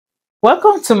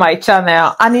Welcome to my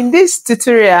channel, and in this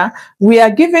tutorial we are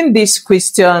given this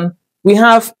question. We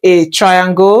have a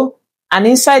triangle, and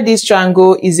inside this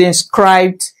triangle is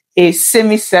inscribed a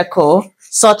semicircle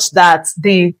such that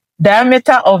the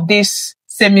diameter of this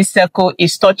semicircle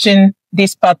is touching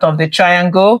this part of the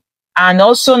triangle, and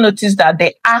also notice that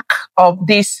the arc of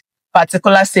this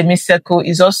particular semicircle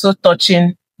is also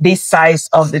touching this size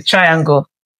of the triangle.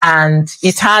 And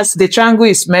the triangle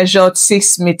is measured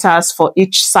 6 meters for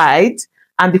each side.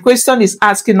 And the question is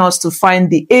asking us to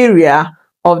find the area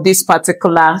of this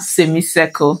particular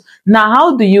semicircle. Now,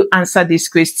 how do you answer this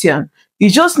question?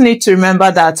 You just need to remember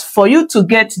that for you to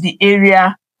get the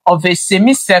area of a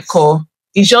semicircle,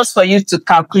 it's just for you to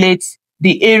calculate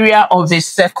the area of a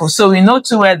circle. So we know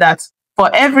too well that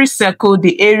for every circle,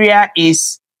 the area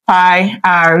is pi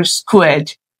r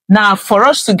squared. Now, for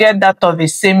us to get that of a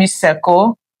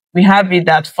semicircle, we have it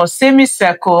that for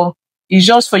semicircle, it's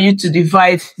just for you to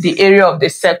divide the area of the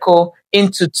circle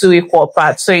into 2 equal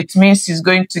parts. So it means it's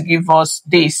going to give us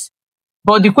this.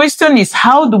 But the question is,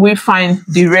 how do we find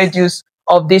the radius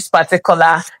of this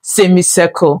particular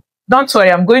semicircle? Don't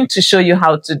worry, I'm going to show you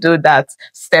how to do that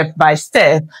step by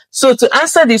step. So to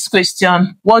answer this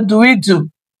question, what do we do?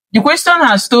 The question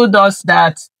has told us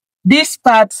that this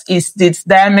part is the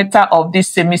diameter of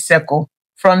this semicircle.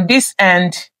 From this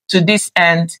end to this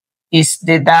end is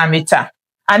the diameter.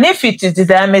 And if it is the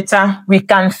diameter, we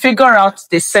can figure out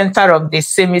the center of the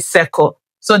semicircle.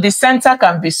 So the center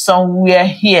can be somewhere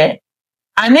here.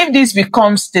 And if this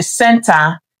becomes the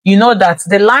center, you know that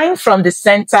the line from the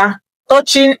center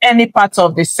touching any part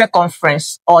of the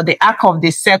circumference or the arc of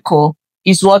the circle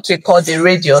is what we call the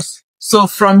radius. So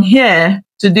from here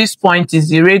to this point is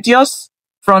the radius.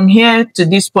 From here to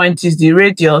this point is the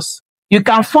radius. You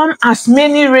can form as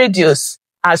many radius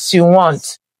as you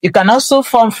want. You can also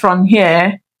form from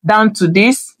here down to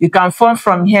this. You can form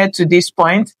from here to this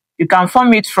point. You can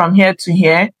form it from here to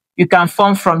here. You can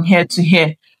form from here to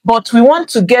here. But we want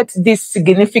to get this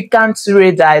significant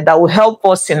radii that will help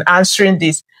us in answering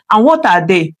this. And what are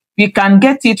they? We can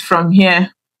get it from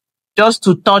here just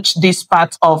to touch this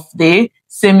part of the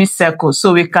semicircle.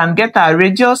 So we can get our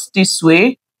radius this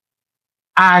way.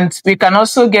 And we can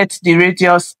also get the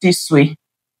radius this way.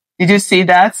 Did you see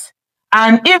that?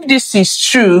 And if this is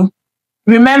true,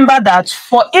 remember that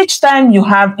for each time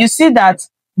you see that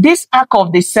this arc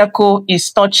of the circle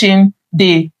is touching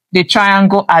the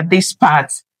triangle at this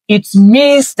part. It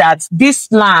means that this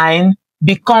line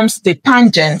becomes the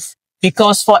tangent,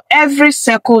 because for every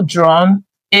circle drawn,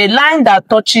 a line that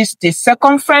touches the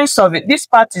circumference of it, this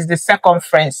part is the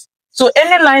circumference. So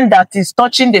any line that is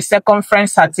touching the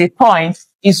circumference at a point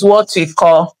is what we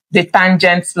call the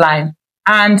tangent line.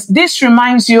 And this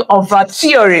reminds you of a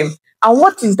theorem. And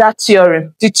what is that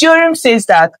theorem? The theorem says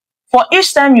that for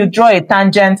each time you draw a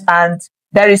tangent and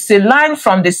there is a line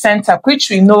from the center, which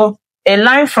we know a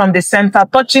line from the center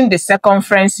touching the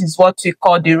circumference is what we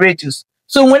call the radius.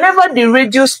 So whenever the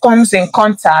radius comes in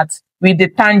contact with the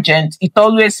tangent, it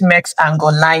always makes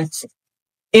angle 90.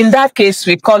 In that case,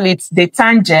 we call it the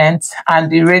tangent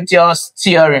and the radius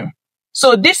theorem.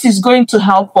 So this is going to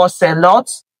help us a lot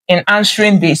in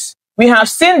answering this. We have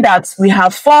seen that we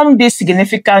have formed this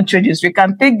significant radius. We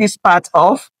can take this part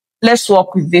off. Let's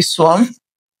work with this one.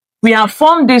 We have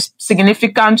formed this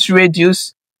significant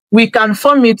radius. We can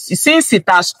form it, since it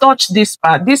has touched this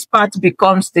part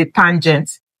becomes the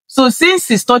tangent. So since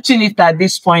it's touching it at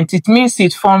this point, it means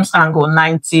it forms angle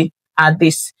 90 at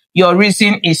this. Your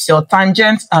reason is your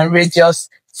tangent and radius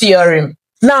theorem.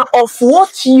 Now, of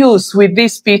what use will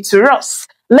this be to us?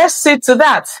 Let's see to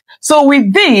that. So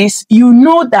with this, you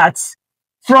know that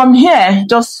from here,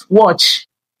 just watch.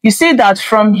 You see that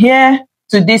from here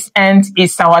to this end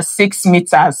is our 6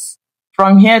 meters.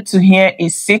 From here to here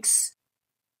is 6.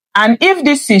 And if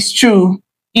this is true,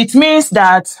 it means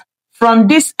that from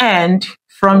this end,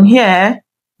 from here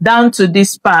down to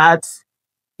this part,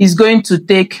 is going to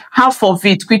take half of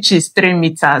it, which is 3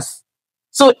 meters.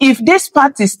 So if this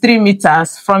part is 3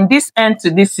 meters, from this end to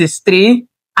this is 3,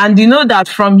 and you know that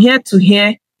from here to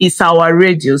here is our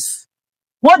radius.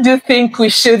 What do you think we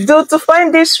should do to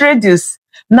find this radius?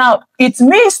 Now, it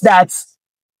means that,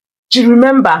 you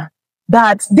remember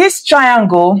that this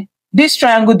triangle,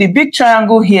 the big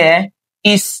triangle here,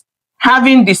 is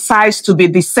having the sides to be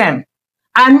the same.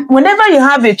 And whenever you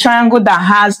have a triangle that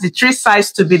has the 3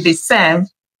 sides to be the same,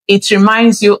 it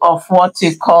reminds you of what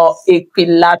we call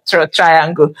equilateral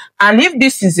triangle. And if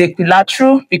this is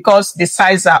equilateral, because the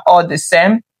sides are all the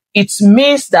same, it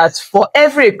means that for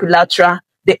every equilateral,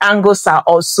 the angles are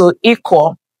also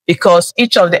equal, because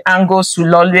each of the angles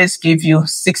will always give you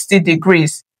 60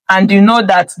 degrees. And you know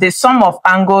that the sum of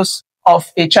angles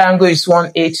of a triangle is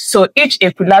 1/8. So each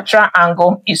equilateral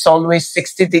angle is always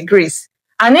 60 degrees.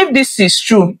 And if this is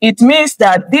true, it means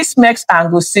that this makes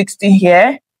angle 60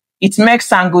 here, it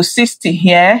makes angle 60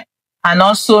 here, and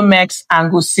also makes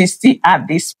angle 60 at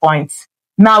this point.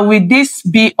 Now, will this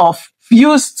be of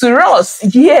use to us?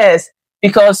 Yes,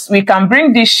 because we can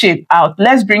bring this shape out.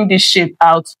 Let's bring this shape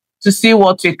out to see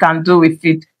what we can do with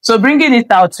it. So bringing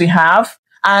it out, we have,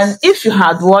 and if you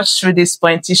had watched through this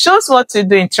point, it shows what to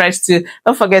do interesting.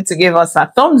 Don't forget to give us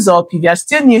a thumbs up. If you are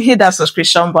still new, hit that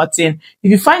subscription button.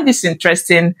 If you find this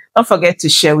interesting, don't forget to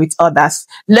share with others.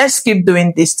 Let's keep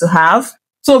doing this to have.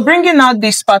 So bringing out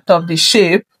this part of the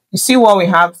shape, you see what we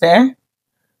have there?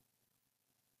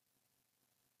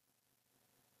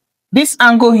 This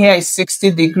angle here is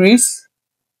 60 degrees.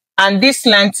 And this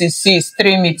length you see is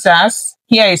 3 meters.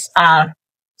 Here is R.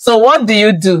 So what do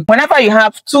you do? Whenever you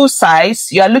have two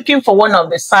sides, you are looking for one of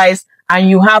the sides and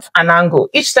you have an angle.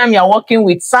 Each time you are working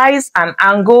with size and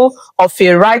angle of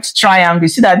a right triangle, you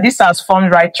see that this has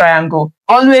formed right triangle.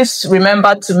 Always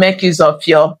remember to make use of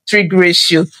your trig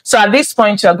ratio. So at this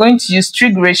point, you are going to use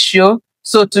trig ratio.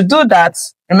 So to do that,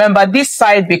 remember this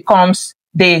side becomes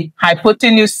the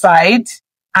hypotenuse side.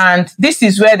 And this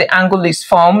is where the angle is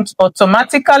formed.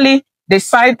 Automatically, the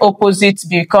side opposite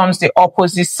becomes the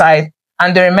opposite side,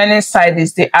 and the remaining side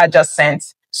is the adjacent.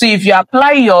 So if you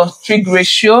apply your trig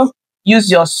ratio, use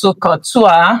your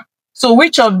SOHCAHTOA. So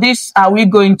which of these are we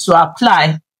going to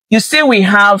apply? You see we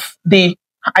have the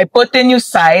hypotenuse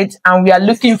side, and we are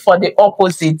looking for the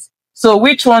opposite. So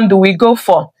which one do we go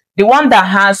for? The one that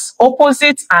has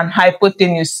opposite and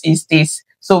hypotenuse is this.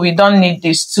 So we don't need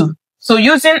these two. So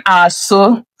using our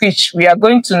SO, which we are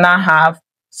going to now have,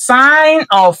 sine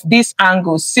of this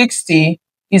angle 60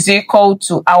 is equal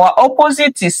to our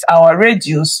opposite is our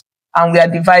radius, and we are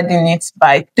dividing it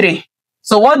by 3.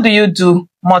 So what do you do?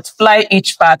 Multiply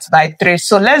each part by 3.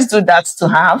 So let's do that to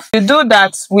have. To do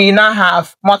that, we now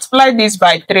have multiply this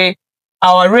by 3.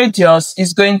 Our radius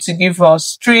is going to give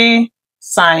us 3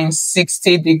 sine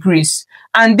 60 degrees.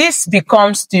 And this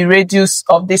becomes the radius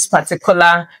of this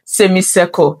particular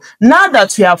semicircle. Now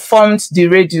that we have formed the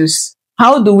radius,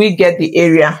 how do we get the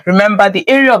area? Remember, the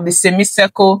area of the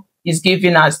semicircle is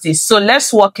given as this. So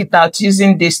let's work it out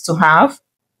using this to have.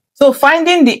 So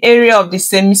finding the area of the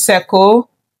semicircle,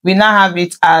 we now have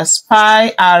it as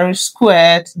pi r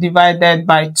squared divided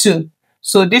by 2.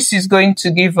 So this is going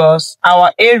to give us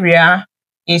our area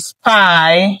is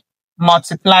pi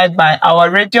multiplied by our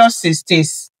radius is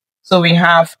this. So we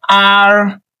have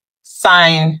r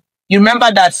sine. You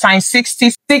remember that sine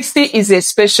 60 is a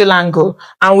special angle,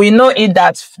 and we know it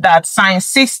that sine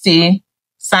 60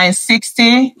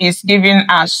 is given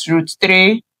as root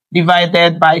 3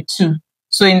 divided by 2.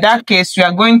 So in that case, we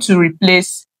are going to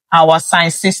replace our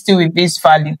sine 60 with this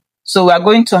value. So we are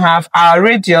going to have our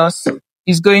radius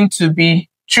is going to be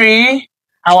 3.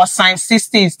 Our sine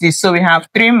 60 is this. So we have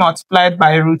 3 multiplied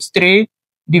by root 3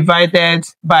 divided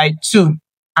by 2.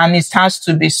 And it has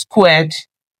to be squared.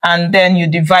 And then you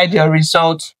divide your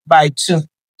result by 2.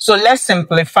 So let's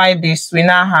simplify this. We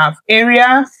now have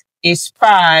area is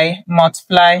pi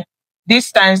multiply.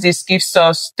 This times this gives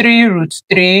us 3 root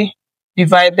 3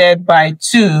 divided by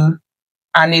 2.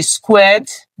 And it's squared.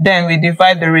 Then we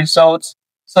divide the result.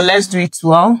 So let's do it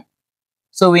well.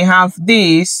 So we have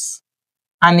this,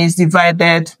 and it's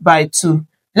divided by 2.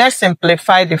 Let's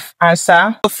simplify the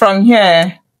answer. So from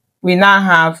here, we now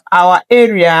have our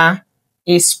area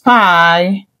is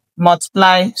pi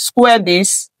multiply, square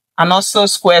this, and also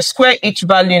square each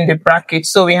value in the bracket.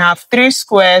 So we have 3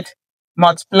 squared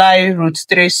multiply root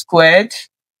 3 squared,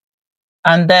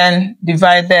 and then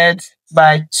divided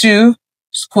by 2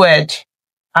 squared.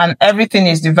 And everything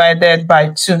is divided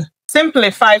by 2.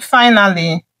 Simplify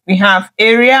finally, we have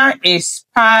area is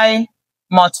pi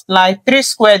multiply 3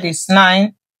 squared is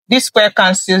 9. This square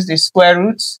cancels the square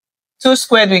roots. 2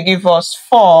 squared will give us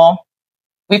 4.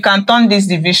 We can turn this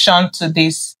division to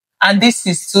this. And this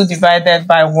is 2 divided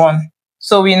by 1.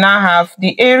 So we now have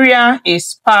the area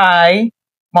is pi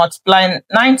multiply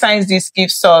 9 times this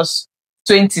gives us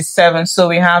 27. So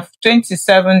we have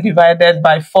 27 divided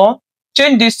by 4.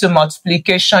 Change this to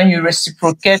multiplication. You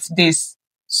reciprocate this.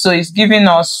 So it's giving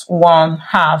us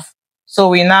 1/2. So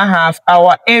we now have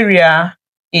our area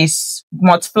is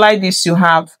multiply this, you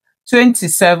have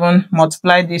 27,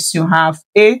 multiply this, you have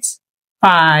 8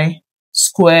 pi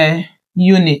square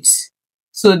units.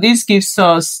 So this gives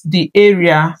us the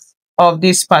area of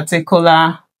this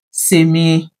particular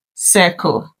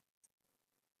semicircle.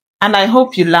 And I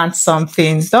hope you learned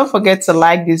something. Don't forget to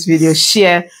like this video,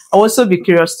 share. I'll also be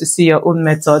curious to see your own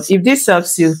method. If this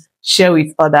helps you, share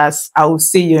with others. I will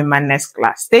see you in my next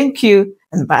class. Thank you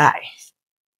and bye.